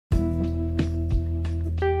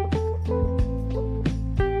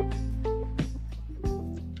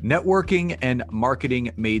Networking and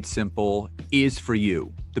marketing made simple is for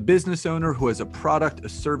you, the business owner who has a product, a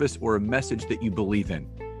service, or a message that you believe in.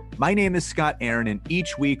 My name is Scott Aaron, and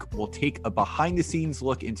each week we'll take a behind-the-scenes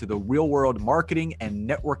look into the real-world marketing and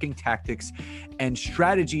networking tactics and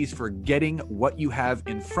strategies for getting what you have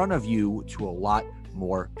in front of you to a lot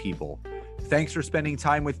more people. Thanks for spending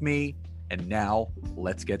time with me, and now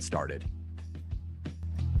let's get started.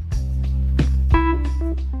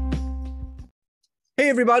 Hey,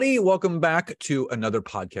 everybody. Welcome back to another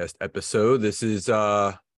podcast episode. This is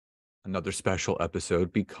another special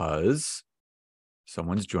episode because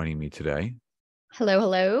someone's joining me today.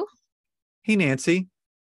 Hello. Hey, Nancy.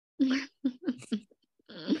 Hi.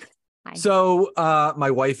 So my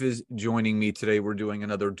wife is joining me today. We're doing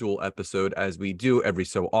another dual episode as we do every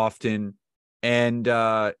so often. And,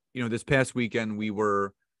 this past weekend we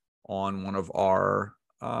were on one of our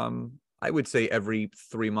I would say every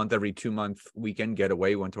 2-month weekend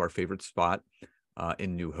getaway. Went to our favorite spot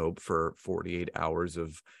in New Hope for 48 hours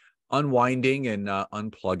of unwinding and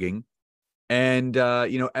unplugging. And,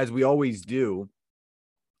 as we always do,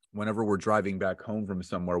 whenever we're driving back home from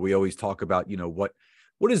somewhere, we always talk about, what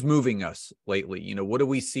is moving us lately? What do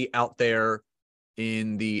we see out there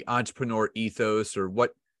in the entrepreneur ethos, or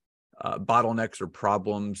what bottlenecks or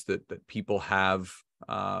problems that people have?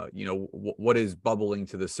 What is bubbling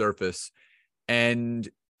to the surface? And,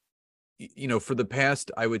 for the past,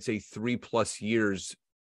 I would say 3+ years,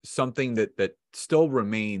 something that still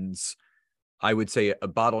remains, I would say, a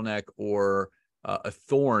bottleneck or a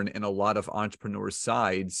thorn in a lot of entrepreneurs'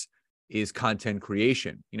 sides is content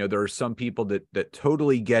creation. There are some people that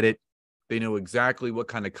totally get it. They know exactly what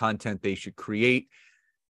kind of content they should create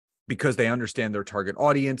because they understand their target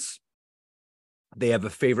audience. They have a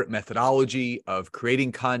favorite methodology of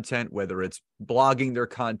creating content, whether it's blogging their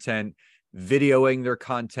content, videoing their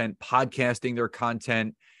content, podcasting their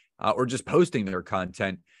content, or just posting their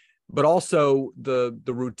content, but also the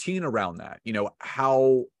routine around that.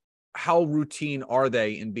 How routine are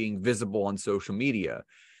they in being visible on social media?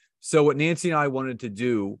 So what Nancy and I wanted to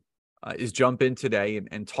do is jump in today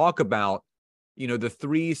and talk about, the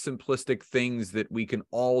 3 simplistic things that we can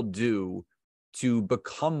all do to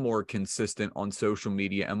become more consistent on social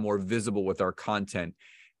media and more visible with our content.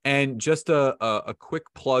 And just a quick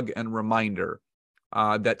plug and reminder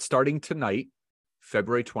that starting tonight,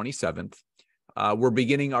 February 27th, we're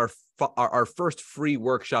beginning our first free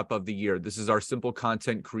workshop of the year. This is our simple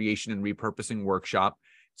content creation and repurposing workshop.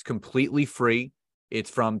 It's completely free. It's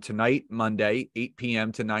from tonight, Monday, 8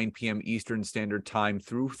 p.m. to 9 p.m. Eastern Standard Time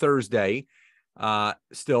through Thursday.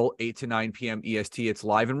 Still 8 to 9 p.m. EST. It's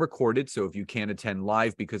live and recorded. So if you can't attend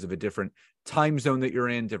live because of a different time zone that you're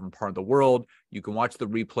in, different part of the world, you can watch the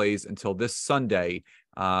replays until this Sunday,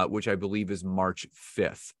 which I believe is March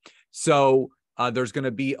 5th. So there's going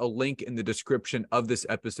to be a link in the description of this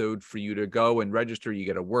episode for you to go and register. You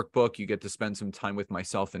get a workbook. You get to spend some time with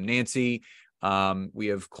myself and Nancy. We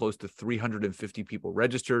have close to 350 people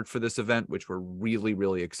registered for this event, which we're really,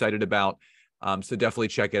 really excited about. So definitely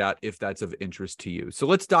check it out if that's of interest to you. So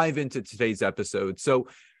let's dive into today's episode. So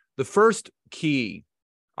the first key,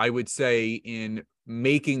 I would say, in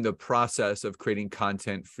making the process of creating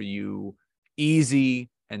content for you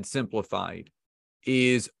easy and simplified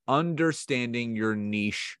is understanding your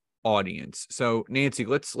niche audience. So Nancy,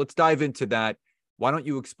 let's dive into that. Why don't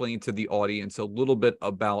you explain to the audience a little bit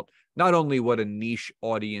about not only what a niche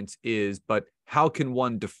audience is, but how can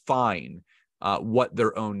one define what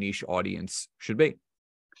their own niche audience should be?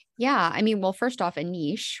 Yeah. Well, first off, a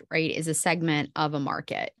niche, right, is a segment of a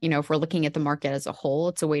market. If we're looking at the market as a whole,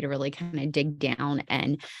 it's a way to really kind of dig down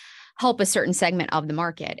and help a certain segment of the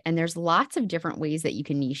market. And there's lots of different ways that you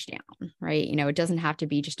can niche down, right? It doesn't have to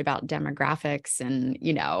be just about demographics and,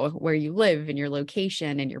 where you live and your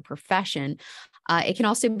location and your profession. It can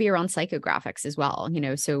also be around psychographics as well,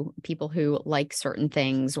 so people who like certain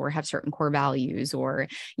things or have certain core values, or,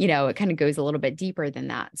 it kind of goes a little bit deeper than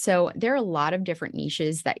that. So there are a lot of different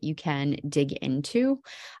niches that you can dig into.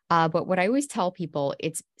 But what I always tell people,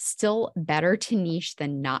 it's still better to niche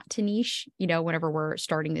than not to niche, whenever we're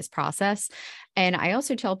starting this process. And I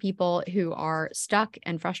also tell people who are stuck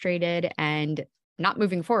and frustrated and not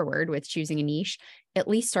moving forward with choosing a niche, at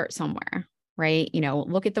least start somewhere. Right?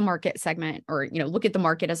 Look at the market segment, or, look at the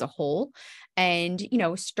market as a whole and,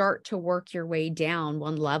 start to work your way down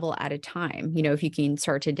one level at a time, if you can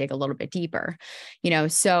start to dig a little bit deeper,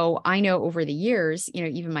 so I know over the years,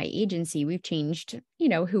 even my agency, we've changed,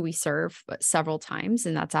 who we serve several times,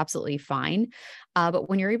 and that's absolutely fine. But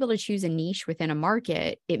when you're able to choose a niche within a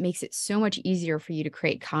market, it makes it so much easier for you to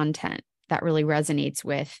create content that really resonates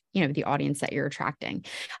with, the audience that you're attracting.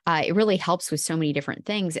 It really helps with so many different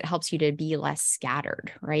things. It helps you to be less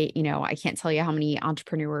scattered, right? I can't tell you how many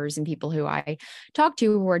entrepreneurs and people who I talk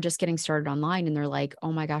to who are just getting started online, and they're like,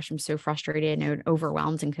 oh my gosh, I'm so frustrated and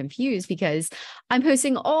overwhelmed and confused because I'm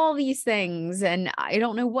posting all these things and I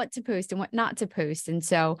don't know what to post and what not to post. And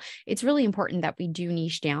so it's really important that we do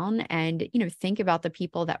niche down and, think about the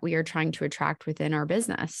people that we are trying to attract within our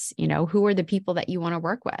business. Who are the people that you want to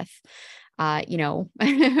work with?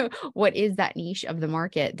 What is that niche of the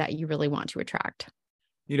market that you really want to attract?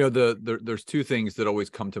 There's two things that always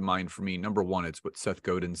come to mind for me. Number one, it's what Seth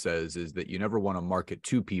Godin says, is that you never want to market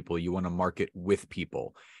to people, you want to market with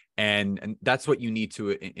people. And that's what you need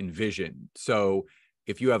to envision. So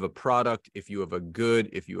if you have a product, if you have a good,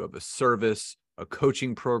 if you have a service, a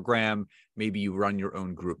coaching program, maybe you run your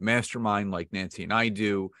own group mastermind like Nancy and I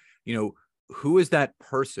do, who is that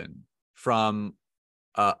person from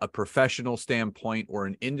a professional standpoint or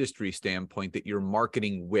an industry standpoint that you're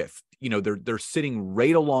marketing with? They're sitting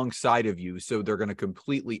right alongside of you. So they're going to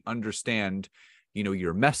completely understand,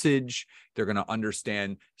 your message. They're going to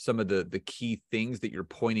understand some of the key things that you're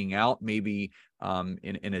pointing out, maybe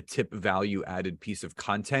in a tip value added piece of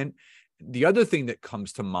content. The other thing that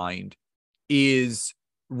comes to mind is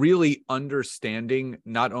really understanding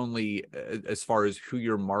not only as far as who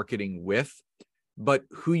you're marketing with, but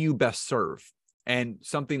who you best serve. And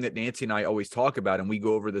something that Nancy and I always talk about, and we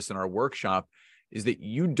go over this in our workshop, is that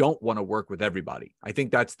you don't want to work with everybody. I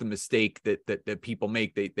think that's the mistake that people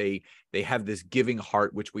make. They have this giving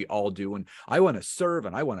heart, which we all do. And I want to serve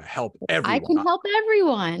and I want to help everyone. I can help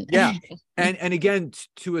everyone. Yeah. And again,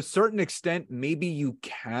 to a certain extent, maybe you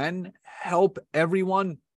can help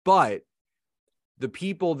everyone, but the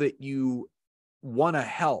people that you want to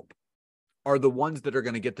help are the ones that are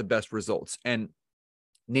going to get the best results. And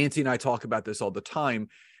Nancy and I talk about this all the time.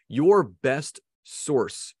 Your best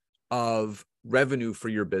source of revenue for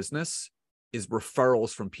your business is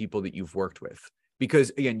referrals from people that you've worked with.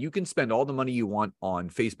 Because again, you can spend all the money you want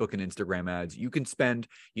on Facebook and Instagram ads. You can spend,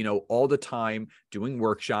 all the time doing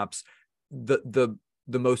workshops. The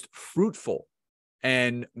most fruitful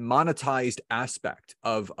and monetized aspect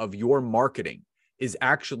of your marketing is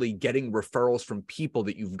actually getting referrals from people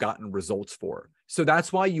that you've gotten results for. So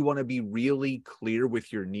that's why you want to be really clear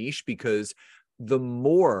with your niche, because the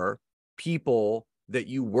more people that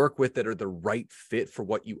you work with that are the right fit for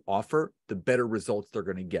what you offer, the better results they're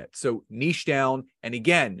going to get. So niche down. And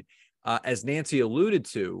again, as Nancy alluded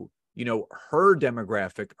to, her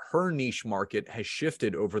demographic, her niche market has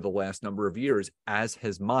shifted over the last number of years, as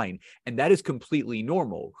has mine. And that is completely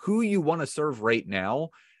normal. Who you want to serve right now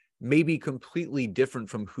may be completely different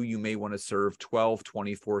from who you may want to serve 12,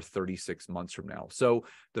 24, 36 months from now. So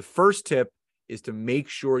the first tip is to make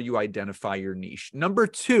sure you identify your niche. Number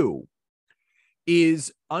two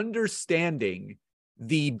is understanding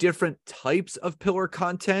the different types of pillar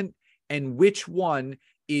content and which one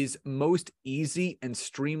is most easy and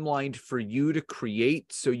streamlined for you to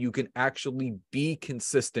create so you can actually be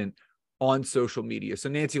consistent on social media. So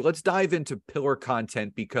Nancy, let's dive into pillar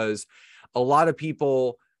content, because a lot of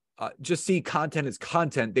people just see content as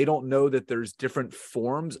content. They don't know that there's different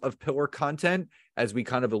forms of pillar content, as we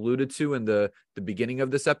kind of alluded to in the beginning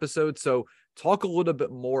of this episode. So talk a little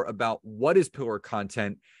bit more about what is pillar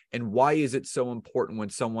content and why is it so important when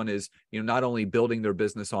someone is, not only building their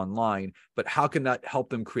business online, but how can that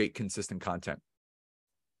help them create consistent content?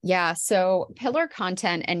 Yeah. So pillar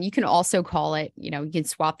content, and you can also call it, you can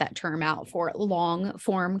swap that term out for long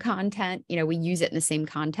form content. We use it in the same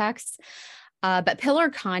context. But pillar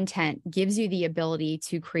content gives you the ability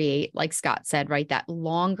to create, like Scott said, right, that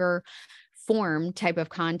longer form type of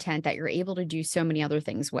content that you're able to do so many other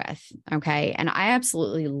things with. Okay. And I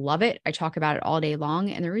absolutely love it. I talk about it all day long.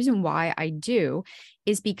 And the reason why I do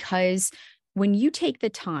is because when you take the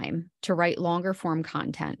time to write longer form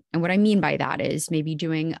content, and what I mean by that is maybe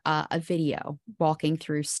doing a video walking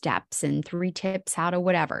through steps and 3 tips, how to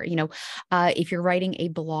whatever, if you're writing a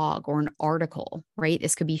blog or an article, right,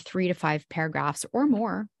 this could be 3 to 5 paragraphs or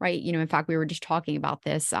more, right? In fact, we were just talking about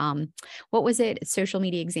this. What was it? Social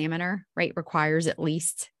Media Examiner, right? Requires at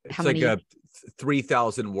least how many? Like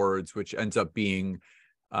 3,000 words, which ends up being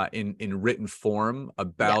in written form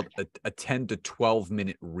about a 10 to 12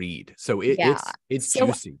 minute read. So it's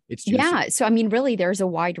juicy. It's juicy. Yeah. So, I mean, really, there's a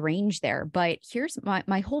wide range there, but here's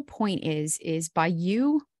my whole point is by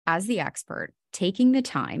you as the expert, taking the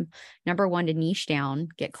time, number one, to niche down,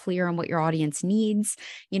 get clear on what your audience needs.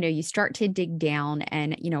 You start to dig down,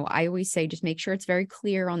 and, I always say, just make sure it's very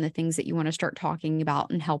clear on the things that you want to start talking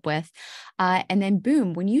about and help with. And then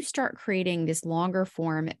boom, when you start creating this longer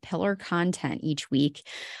form pillar content each week,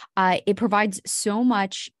 it provides so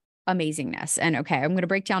much amazingness. And okay, I'm going to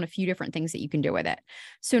break down a few different things that you can do with it.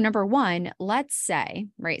 So number one, let's say,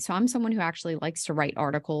 right? So I'm someone who actually likes to write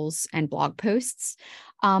articles and blog posts.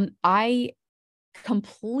 I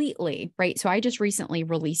completely, right? So I just recently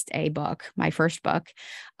released a book, my first book.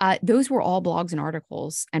 Those were all blogs and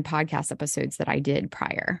articles and podcast episodes that I did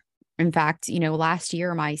prior. In fact, last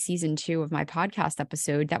year, my season 2 of my podcast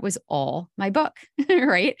episode, that was all my book,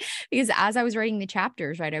 right? Because as I was writing the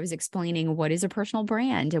chapters, right, I was explaining what is a personal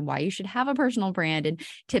brand and why you should have a personal brand and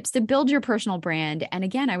tips to build your personal brand. And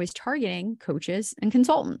again, I was targeting coaches and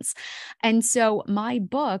consultants. And so my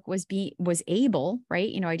book was able,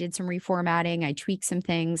 right? I did some reformatting, I tweaked some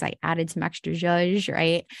things, I added some extra zhuzh,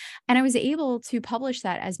 right? And I was able to publish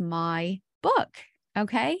that as my book.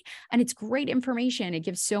 Okay. And it's great information. It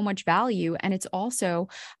gives so much value. And it's also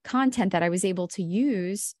content that I was able to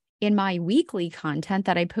use in my weekly content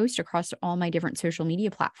that I post across all my different social media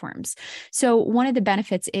platforms. So one of the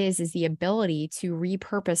benefits is the ability to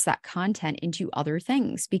repurpose that content into other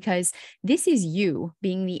things, because this is you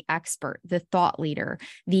being the expert, the thought leader,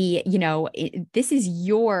 this is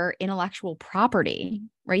your intellectual property,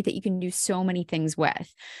 right? That you can do so many things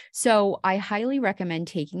with. So I highly recommend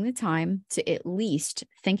taking the time to at least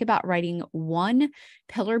think about writing one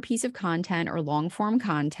pillar piece of content or long form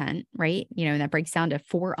content, right? That breaks down to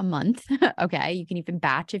 4 a month. Okay. You can even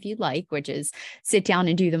batch if you'd like, which is sit down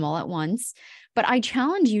and do them all at once. But I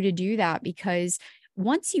challenge you to do that, because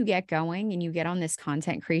once you get going and you get on this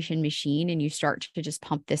content creation machine and you start to just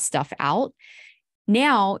pump this stuff out,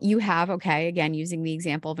 now you have, okay, again, using the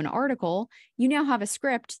example of an article, you now have a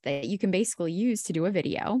script that you can basically use to do a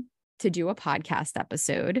video, to do a podcast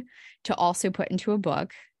episode, to also put into a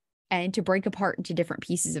book, and to break apart into different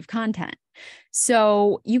pieces of content.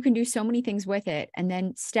 So you can do so many things with it. And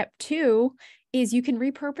then step 2 is you can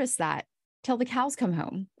repurpose that till the cows come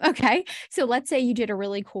home. Okay. So let's say you did a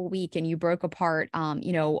really cool week and you broke apart,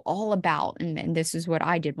 all about, and this is what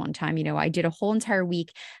I did one time, I did a whole entire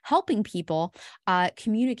week helping people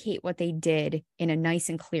communicate what they did in a nice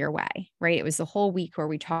and clear way, right? It was the whole week where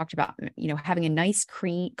we talked about, having a nice,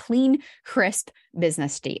 clean, crisp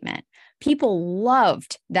business statement. People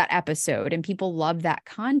loved that episode and people loved that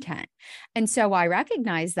content. And so I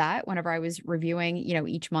recognized that whenever I was reviewing,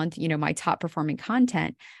 each month, my top performing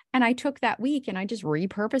content. And I took that week and I just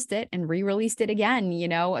repurposed it and re-released it again,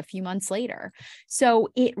 a few months later. So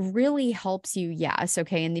it really helps you. Yes.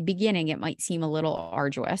 Okay. In the beginning, it might seem a little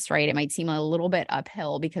arduous, right? It might seem a little bit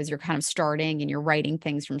uphill because you're kind of starting and you're writing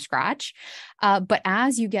things from scratch. But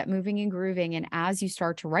as you get moving and grooving, and as you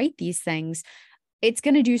start to write these things, it's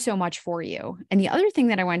going to do so much for you. And the other thing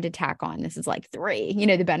that I wanted to tack on, this is like 3,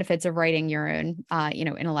 the benefits of writing your own,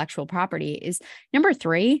 intellectual property, is number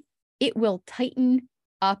 3, it will tighten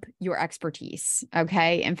up your expertise.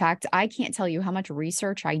 Okay. In fact, I can't tell you how much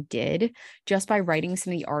research I did just by writing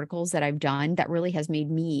some of the articles that I've done that really has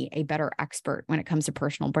made me a better expert when it comes to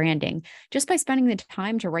personal branding, just by spending the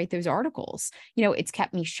time to write those articles. It's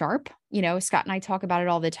kept me sharp. Scott and I talk about it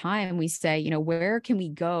all the time. We say, where can we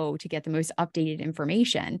go to get the most updated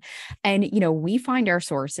information? And, we find our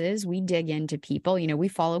sources, we dig into people, we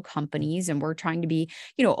follow companies, and we're trying to be,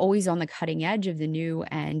 always on the cutting edge of the new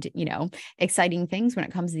and, exciting things when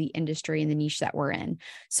it comes to the industry and the niche that we're in.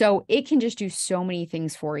 So it can just do so many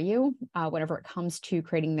things for you whenever it comes to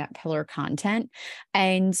creating that pillar content.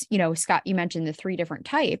 And, Scott, you mentioned the 3 different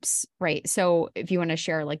types, right? So if you want to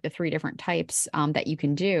share like the 3 different types that you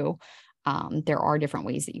can do, there are different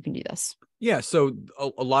ways that you can do this. Yeah. So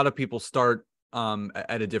a lot of people start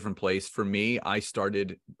at a different place. For me, I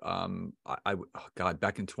started,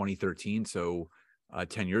 back in 2013. So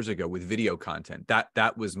 10 years ago, with video content.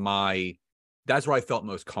 That's where I felt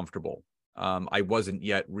most comfortable. I wasn't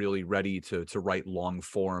yet really ready to write long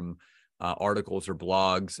form articles or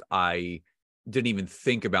blogs. I didn't even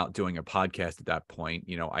think about doing a podcast at that point.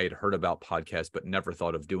 I had heard about podcasts, but never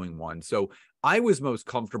thought of doing one. So I was most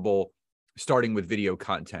comfortable starting with video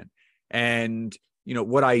content. And,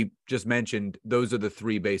 what I just mentioned, those are the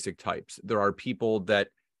 3 basic types. There are people that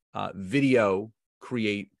video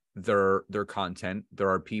create their content. There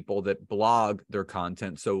are people that blog their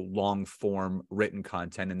content, so long form written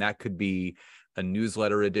content, and that could be a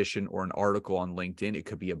newsletter edition or an article on LinkedIn. It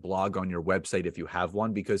could be a blog on your website if you have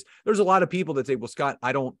one, because there's a lot of people that say, well, Scott,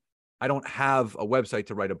 I don't I don't have a website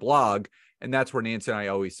to write a blog. And that's where Nancy and I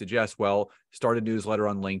always suggest, well, start a newsletter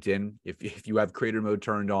on LinkedIn. If you have creator mode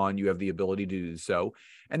turned on, you have the ability to do so.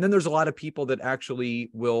 And then there's a lot of people that actually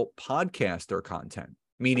will podcast their content,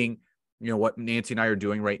 meaning, what Nancy and I are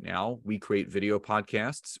doing right now. We create video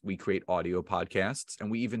podcasts, we create audio podcasts, and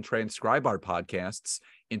we even transcribe our podcasts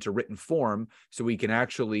into written form so we can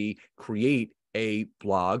actually create a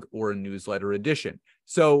blog or a newsletter edition.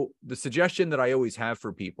 So the suggestion that I always have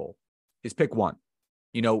for people is pick one.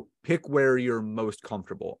 Pick where you're most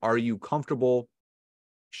comfortable. Are you comfortable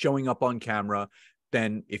showing up on camera?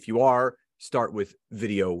 Then if you are, start with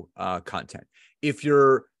video content. If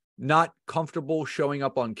you're not comfortable showing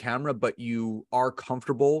up on camera, but you are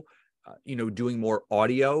comfortable, doing more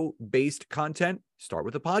audio-based content, start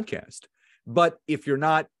with a podcast. But if you're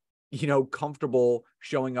not, comfortable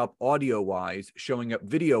showing up audio-wise, showing up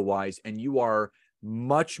video-wise, and you are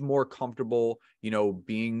much more comfortable,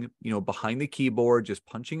 being, behind the keyboard, just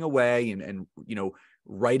punching away and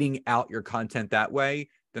writing out your content that way,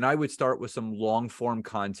 then I would start with some long form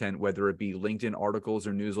content, whether it be LinkedIn articles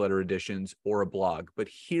or newsletter editions or a blog. But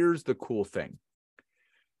here's the cool thing.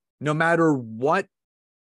 No matter what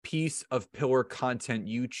piece of pillar content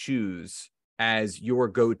you choose as your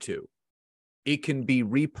go-to, it can be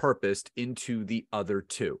repurposed into the other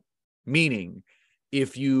two. Meaning,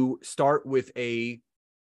 if you start with a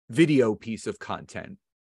video piece of content,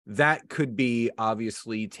 that could be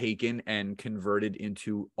obviously taken and converted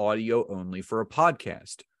into audio only for a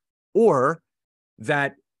podcast, or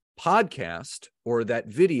that podcast or that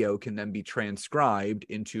video can then be transcribed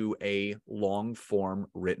into a long form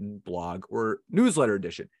written blog or newsletter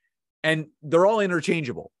edition. And they're all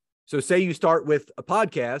interchangeable. So say you start with a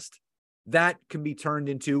podcast, that can be turned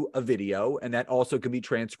into a video, and that also can be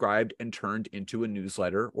transcribed and turned into a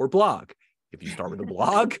newsletter or blog. If you start with a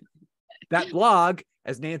blog, that blog,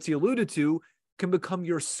 as Nancy alluded to, can become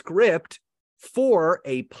your script for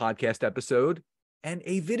a podcast episode and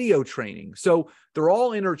a video training. So they're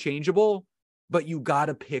all interchangeable, but you got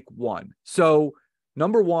to pick one. So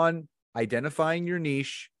number one, identifying your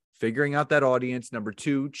niche, figuring out that audience. Number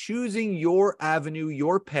two, choosing your avenue,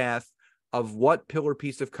 your path of what pillar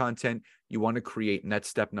piece of content you want to create. And that's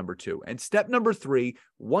step number two. And step number three,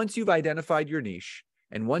 once you've identified your niche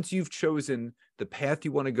and once you've chosen the path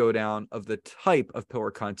you want to go down of the type of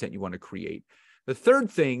pillar content you want to create, the third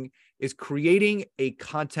thing is creating a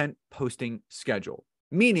content posting schedule,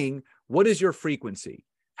 meaning what is your frequency?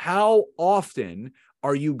 How often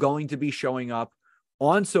are you going to be showing up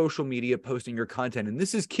on social media, posting your content? And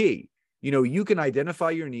this is key. You can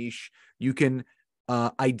identify your niche. You can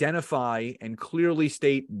identify and clearly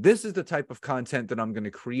state, this is the type of content that I'm going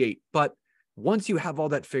to create. But once you have all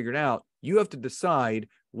that figured out, you have to decide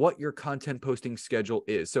what your content posting schedule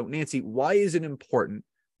is. So Nancy, why is it important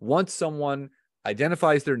once someone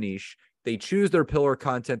identifies their niche, they choose their pillar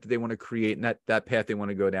content that they want to create and that path they want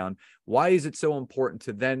to go down? Why is it so important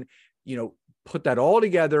to then, put that all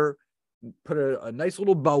together, put a nice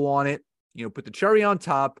little bow on it, put the cherry on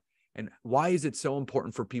top? And why is it so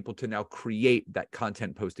important for people to now create that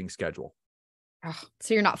content posting schedule? Oh,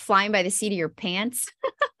 so you're not flying by the seat of your pants.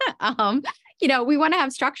 We want to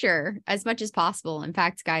have structure as much as possible. In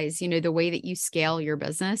fact, guys, the way that you scale your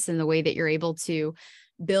business and the way that you're able to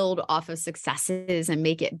build off of successes and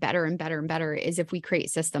make it better and better and better is if we create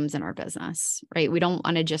systems in our business, right? We don't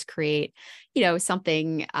want to just create,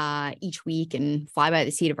 something each week and fly by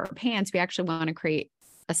the seat of our pants. We actually want to create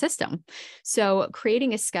a system. So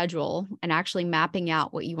creating a schedule and actually mapping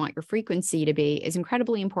out what you want your frequency to be is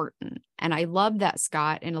incredibly important. And I love that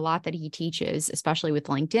Scott, and a lot that he teaches, especially with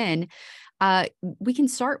LinkedIn, we can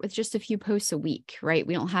start with just a few posts a week, right?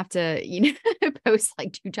 We don't have to, post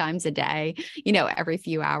like 2 times a day, every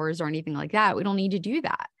few hours or anything like that. We don't need to do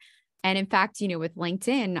that. And in fact, with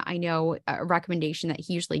LinkedIn, I know a recommendation that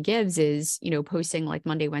he usually gives is, posting like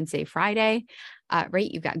Monday, Wednesday, Friday, right?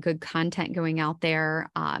 You've got good content going out there.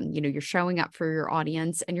 You're showing up for your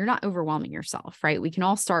audience and you're not overwhelming yourself, right? We can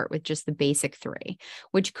all start with just the basic 3,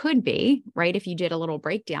 which could be, right? If you did a little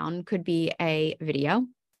breakdown, could be a video,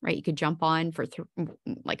 right? You could jump on for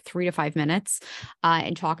like 3 to 5 minutes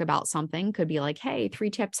and talk about something. Could be like, hey, 3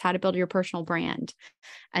 tips how to build your personal brand.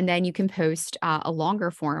 And then you can post a longer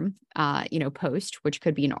form, post, which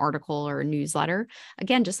could be an article or a newsletter.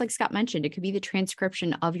 Again, just like Scott mentioned, it could be the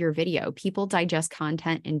transcription of your video. People digest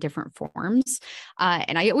content in different forms.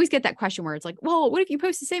 And I always get that question where it's like, well, what if you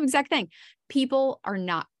post the same exact thing? People are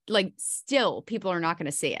not people are not going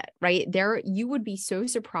to see it, right? You would be so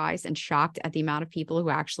surprised and shocked at the amount of people who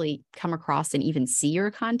actually come across and even see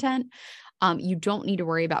your content. You don't need to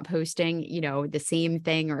worry about posting, the same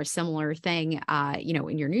thing or a similar thing,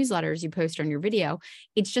 in your newsletters you post on your video.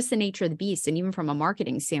 It's just the nature of the beast. And even from a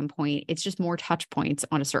marketing standpoint, it's just more touch points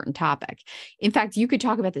on a certain topic. In fact, you could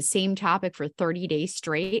talk about the same topic for 30 days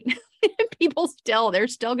straight.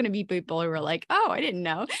 There's still going to be people who are like, oh, I didn't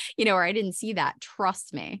know, or I didn't see that.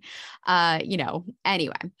 Trust me.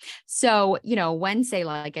 Anyway. So, Wednesday,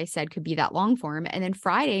 like I said, could be that long form. And then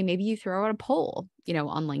Friday, maybe you throw out a poll,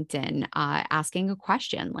 on LinkedIn, asking a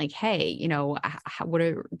question like, hey, what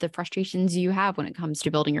are the frustrations you have when it comes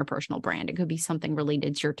to building your personal brand? It could be something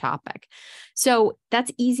related to your topic. So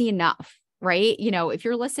that's easy enough, right? If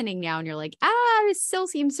you're listening now and you're like, this still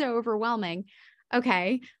seems so overwhelming.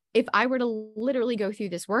 Okay. If I were to literally go through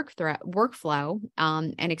this workflow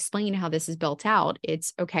and explain how this is built out,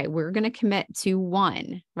 it's okay. We're going to commit to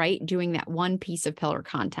one, right? Doing that one piece of pillar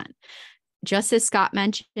content. Just as Scott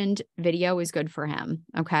mentioned, video is good for him.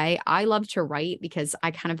 Okay. I love to write because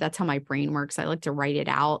that's how my brain works. I like to write it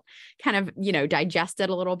out, kind of, digest it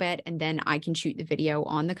a little bit, and then I can shoot the video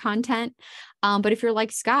on the content. But if you're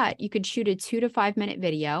like Scott, you could shoot a 2 to 5 minute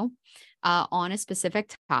video on a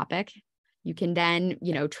specific topic. You can then,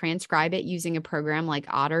 transcribe it using a program like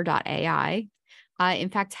Otter.ai. In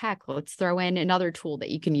fact, heck, let's throw in another tool that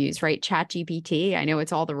you can use, right? ChatGPT. I know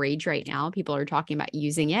it's all the rage right now. People are talking about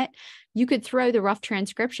using it. You could throw the rough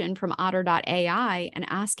transcription from Otter.ai and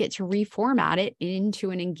ask it to reformat it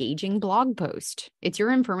into an engaging blog post. It's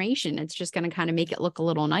your information. It's just going to kind of make it look a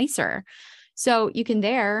little nicer. So you can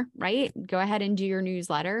right, go ahead and do your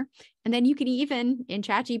newsletter. And then you can even in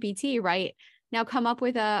ChatGPT, right, now come up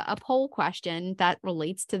with a poll question that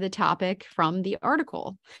relates to the topic from the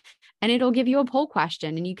article. And it'll give you a poll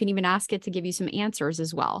question, and you can even ask it to give you some answers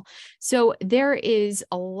as well. So there is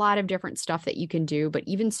a lot of different stuff that you can do, but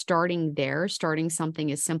even starting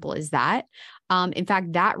something as simple as that. In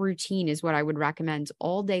fact, that routine is what I would recommend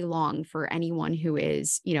all day long for anyone who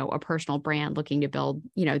is, a personal brand looking to build,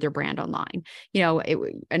 their brand online.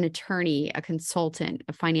 An attorney, a consultant,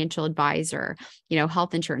 a financial advisor,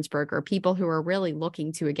 health insurance broker, people who are really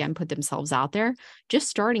looking to, again, put themselves out there. Just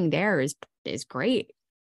starting there is great.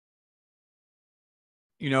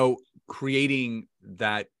 Creating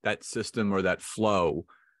that system or that flow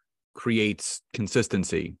creates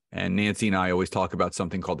consistency. And Nancy and I always talk about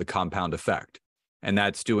something called the compound effect. And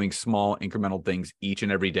that's doing small incremental things each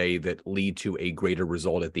and every day that lead to a greater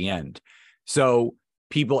result at the end. So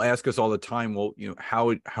people ask us all the time, well,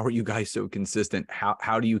 how are you guys so consistent?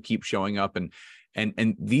 How do you keep showing up?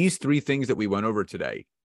 And these 3 things that we went over today,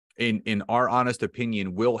 in our honest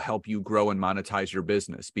opinion, will help you grow and monetize your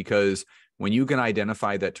business. Because when you can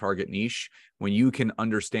identify that target niche, when you can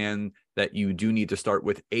understand that you do need to start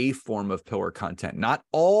with a form of pillar content, not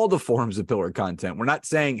all the forms of pillar content. We're not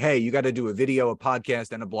saying, hey, you got to do a video, a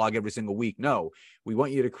podcast, and a blog every single week. No, we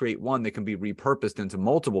want you to create one that can be repurposed into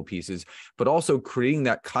multiple pieces, but also creating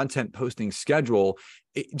that content posting schedule.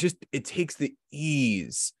 It takes the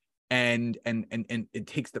ease and it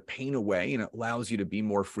takes the pain away, and it allows you to be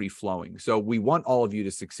more free flowing. So we want all of you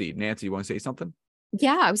to succeed. Nancy, you want to say something?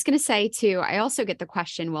 Yeah, I was going to say too, I also get the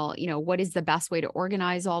question, well, what is the best way to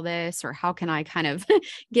organize all this? Or how can I kind of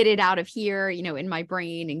get it out of here, in my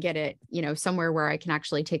brain and get it, somewhere where I can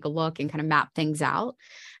actually take a look and kind of map things out.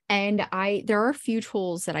 And there are a few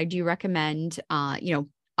tools that I do recommend,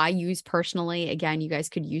 I use personally. Again, you guys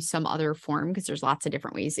could use some other form because there's lots of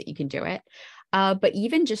different ways that you can do it. But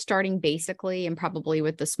even just starting basically and probably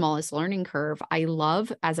with the smallest learning curve, I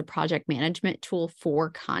love as a project management tool for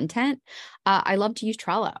content. I love to use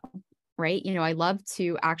Trello, right? I love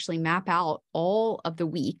to actually map out all of the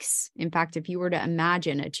weeks. In fact, if you were to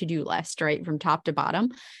imagine a to-do list, right, from top to bottom,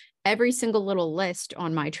 every single little list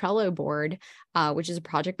on my Trello board, which is a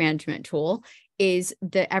project management tool, is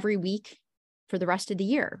every week for the rest of the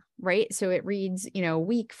year, right? So it reads,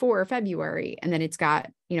 week 4, February, and then it's got,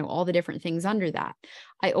 all the different things under that.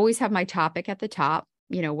 I always have my topic at the top.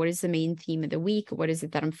 What is the main theme of the week? What is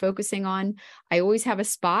it that I'm focusing on? I always have a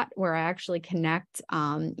spot where I actually connect.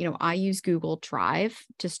 I use Google Drive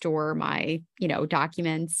to store my,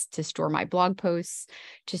 documents, to store my blog posts,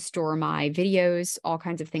 to store my videos, all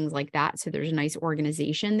kinds of things like that. So there's a nice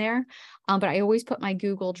organization there. But I always put my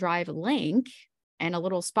Google Drive link and a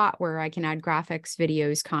little spot where I can add graphics,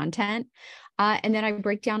 videos, content. And then I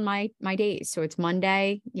break down my days. So it's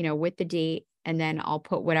Monday, with the date, and then I'll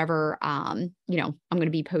put whatever, I'm going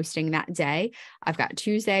to be posting that day. I've got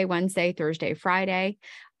Tuesday, Wednesday, Thursday, Friday.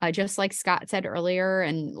 Just like Scott said earlier,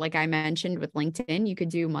 and like I mentioned with LinkedIn, you could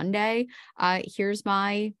do Monday. Here's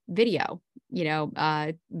my video,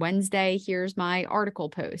 Wednesday, here's my article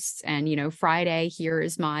posts, and, Friday,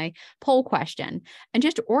 here's my poll question, and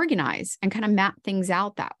just organize and kind of map things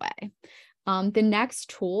out that way. The next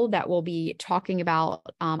tool that we'll be talking about,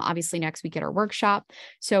 obviously next week at our workshop.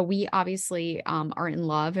 So we obviously are in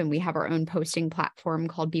love, and we have our own posting platform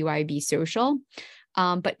called BYOB Social.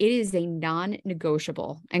 But it is a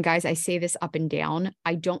non-negotiable. And guys, I say this up and down.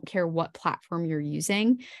 I don't care what platform you're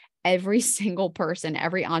using. Every single person,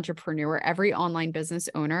 every entrepreneur, every online business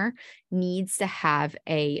owner needs to have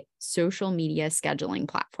a social media scheduling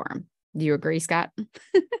platform. Do you agree, Scott?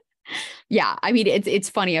 Yeah, I mean, it's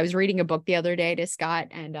funny. I was reading a book the other day to Scott,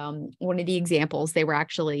 and one of the examples, they were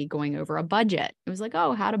actually going over a budget. It was like,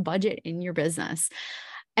 oh, how to budget in your business.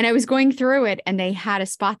 And I was going through it, and they had a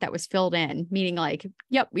spot that was filled in, meaning like,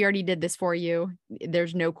 yep, we already did this for you.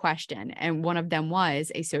 There's no question. And one of them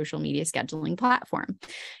was a social media scheduling platform.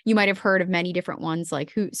 You might have heard of many different ones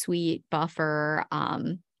like Hootsuite, Buffer,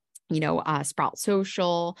 Sprout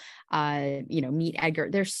Social, Meet Edgar.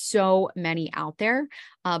 There's so many out there.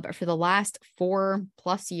 But for the last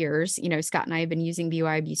 4+ years, Scott and I have been using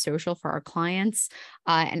BYOB Social for our clients,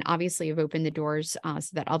 and obviously have opened the doors so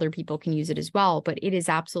that other people can use it as well. But it is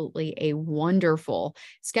absolutely a wonderful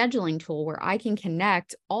scheduling tool where I can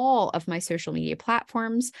connect all of my social media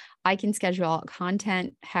platforms. I can schedule out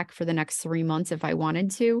content, heck, for the next 3 months if I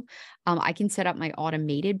wanted to. I can set up my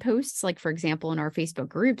automated posts. Like, for example, in our Facebook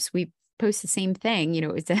groups, we post the same thing.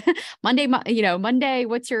 It's a Monday,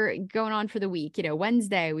 what's your going on for the week?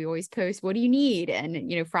 Wednesday, we always post, what do you need?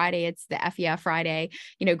 And, Friday, it's the FEF Friday,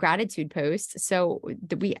 gratitude post. So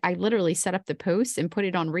I literally set up the post and put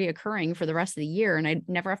it on reoccurring for the rest of the year, and I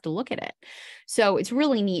never have to look at it. So it's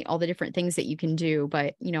really neat, all the different things that you can do.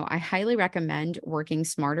 But, I highly recommend working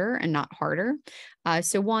smarter and not harder.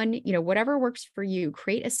 So one, whatever works for you,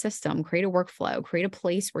 create a system, create a workflow, create a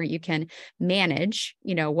place where you can manage,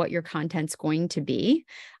 what your content's going to be.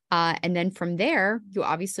 And then from there, you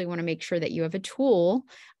obviously want to make sure that you have a tool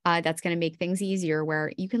that's going to make things easier,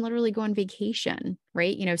 where you can literally go on vacation,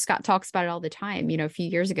 right? Scott talks about it all the time. A few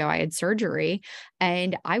years ago, I had surgery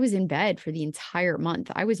and I was in bed for the entire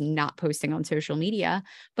month. I was not posting on social media,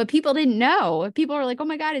 but people didn't know. People are like, oh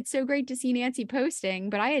my God, it's so great to see Nancy posting.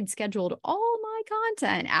 But I had scheduled all my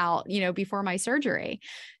content out, before my surgery.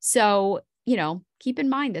 So keep in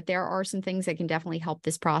mind that there are some things that can definitely help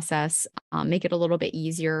this process, make it a little bit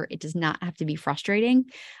easier. It does not have to be frustrating,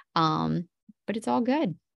 but it's all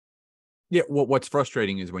good. Yeah. Well, what's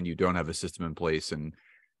frustrating is when you don't have a system in place, and,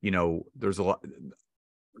 there's a lot.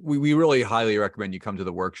 We really highly recommend you come to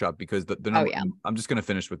the workshop, because the number, I'm just going to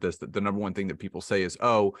finish with this. The number one thing that people say is,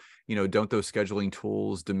 don't those scheduling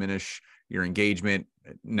tools diminish your engagement?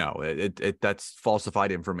 No, that's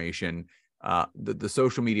falsified information. The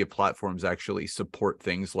social media platforms actually support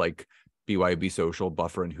things like BYOB Social,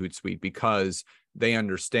 Buffer, and Hootsuite, because they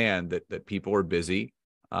understand that people are busy.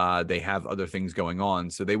 They have other things going on.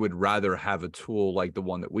 So they would rather have a tool like the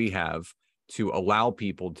one that we have to allow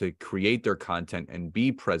people to create their content and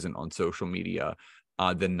be present on social media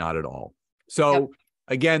than not at all. So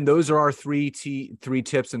again, those are our three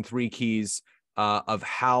tips and 3 keys of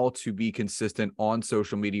how to be consistent on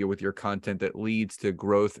social media with your content that leads to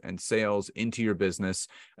growth and sales into your business.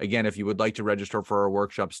 Again, if you would like to register for our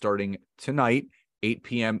workshop starting tonight, 8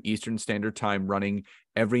 p.m. Eastern Standard Time, running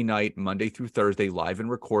every night, Monday through Thursday, live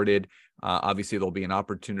and recorded. Obviously, there'll be an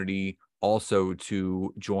opportunity also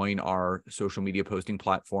to join our social media posting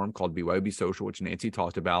platform called BYOB Social, which Nancy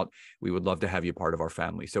talked about. We would love to have you part of our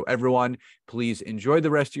family. So everyone, please enjoy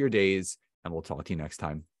the rest of your days, and we'll talk to you next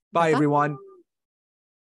time. Bye, everyone.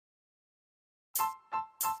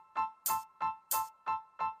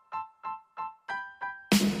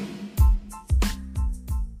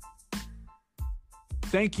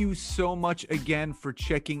 Thank you so much again for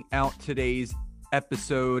checking out today's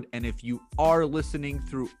episode. And if you are listening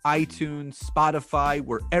through iTunes, Spotify,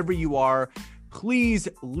 wherever you are, please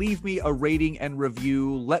leave me a rating and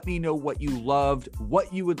review. Let me know what you loved,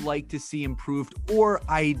 what you would like to see improved, or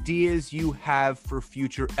ideas you have for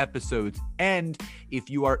future episodes. And if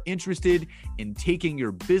you are interested in taking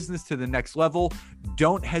your business to the next level,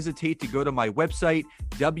 don't hesitate to go to my website,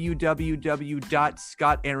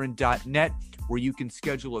 www.scottaaron.net, where you can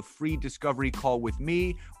schedule a free discovery call with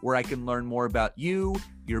me, where I can learn more about you,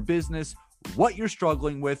 your business, what you're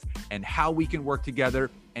struggling with, and how we can work together.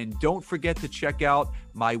 And don't forget to check out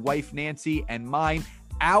my wife, Nancy, and mine,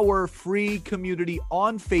 our free community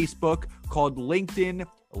on Facebook called LinkedIn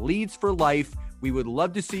Leads for Life. We would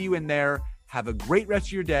love to see you in there. Have a great rest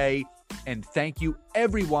of your day. And thank you,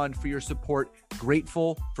 everyone, for your support.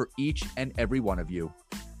 Grateful for each and every one of you.